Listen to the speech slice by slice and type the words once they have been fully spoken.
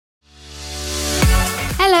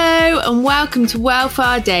and welcome to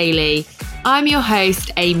Wellfar Daily. I'm your host,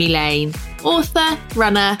 Amy Lane, author,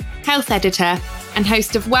 runner, health editor, and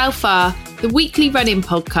host of Wellfar, the weekly running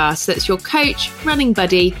podcast that's your coach, running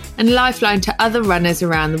buddy, and lifeline to other runners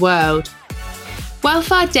around the world.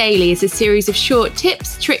 Wellfar Daily is a series of short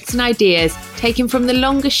tips, tricks, and ideas taken from the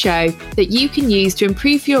longer show that you can use to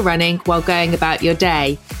improve your running while going about your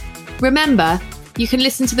day. Remember, you can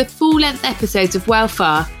listen to the full-length episodes of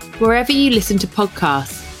Wellfar wherever you listen to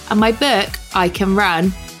podcasts, and my book, I Can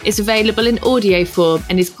Run, is available in audio form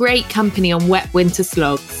and is great company on wet winter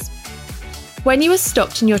slogs. When you are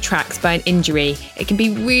stopped in your tracks by an injury, it can be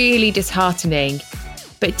really disheartening.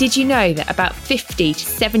 But did you know that about 50 to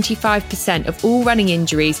 75% of all running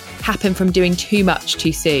injuries happen from doing too much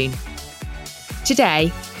too soon?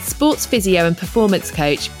 Today, sports physio and performance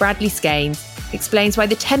coach Bradley Skeins explains why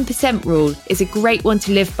the 10% rule is a great one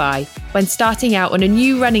to live by when starting out on a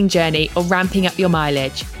new running journey or ramping up your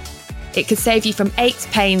mileage. It could save you from aches,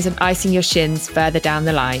 pains and icing your shins further down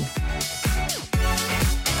the line.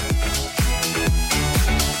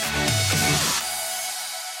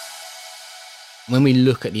 When we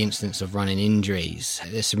look at the incidence of running injuries,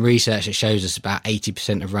 there's some research that shows us about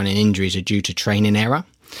 80% of running injuries are due to training error.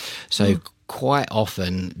 So quite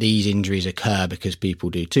often these injuries occur because people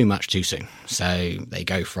do too much too soon. So they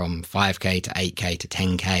go from 5k to 8k to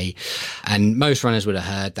 10k. And most runners would have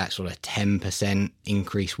heard that sort of 10%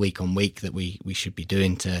 increase week on week that we should be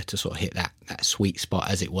doing to sort of hit that sweet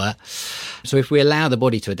spot, as it were. So if we allow the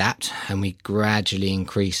body to adapt and we gradually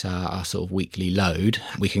increase our sort of weekly load,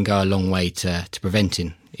 we can go a long way to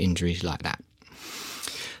preventing injuries like that.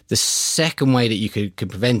 The second way that you could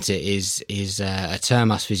prevent it is a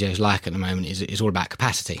term us physios like at the moment is all about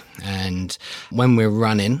capacity. And when we're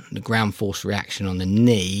running, the ground force reaction on the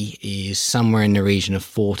knee is somewhere in the region of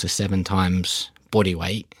 4 to 7 times body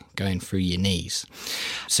weight going through your knees.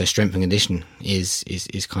 So strength and conditioning is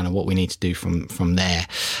kind of what we need to do from there.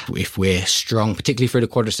 If we're strong, particularly through the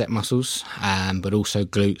quadricep muscles, but also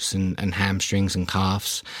glutes and hamstrings and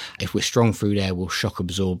calves, if we're strong through there, we'll shock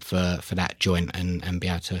absorb for that joint and be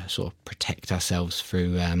able to sort of protect ourselves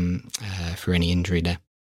through any injury there.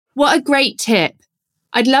 What a great tip.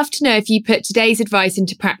 I'd love to know if you put today's advice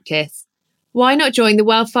into practice. Why not join the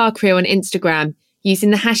Wellfar crew on Instagram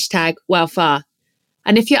using the hashtag Wellfar?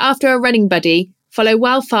 And if you're after a running buddy, follow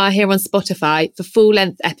Wellfar here on Spotify for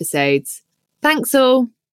full-length episodes. Thanks all.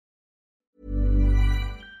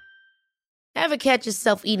 Ever catch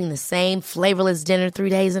yourself eating the same flavorless dinner 3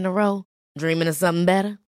 days in a row? Dreaming of something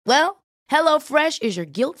better? Well, HelloFresh is your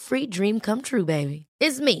guilt-free dream come true, baby.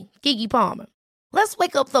 It's me, Keke Palmer. Let's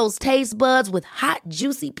wake up those taste buds with hot,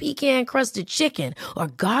 juicy pecan-crusted chicken or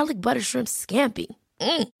garlic butter shrimp scampi.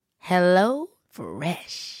 Hello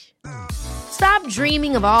Fresh. Stop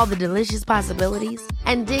dreaming of all the delicious possibilities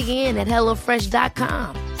and dig in at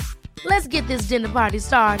HelloFresh.com. Let's get this dinner party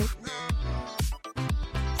started.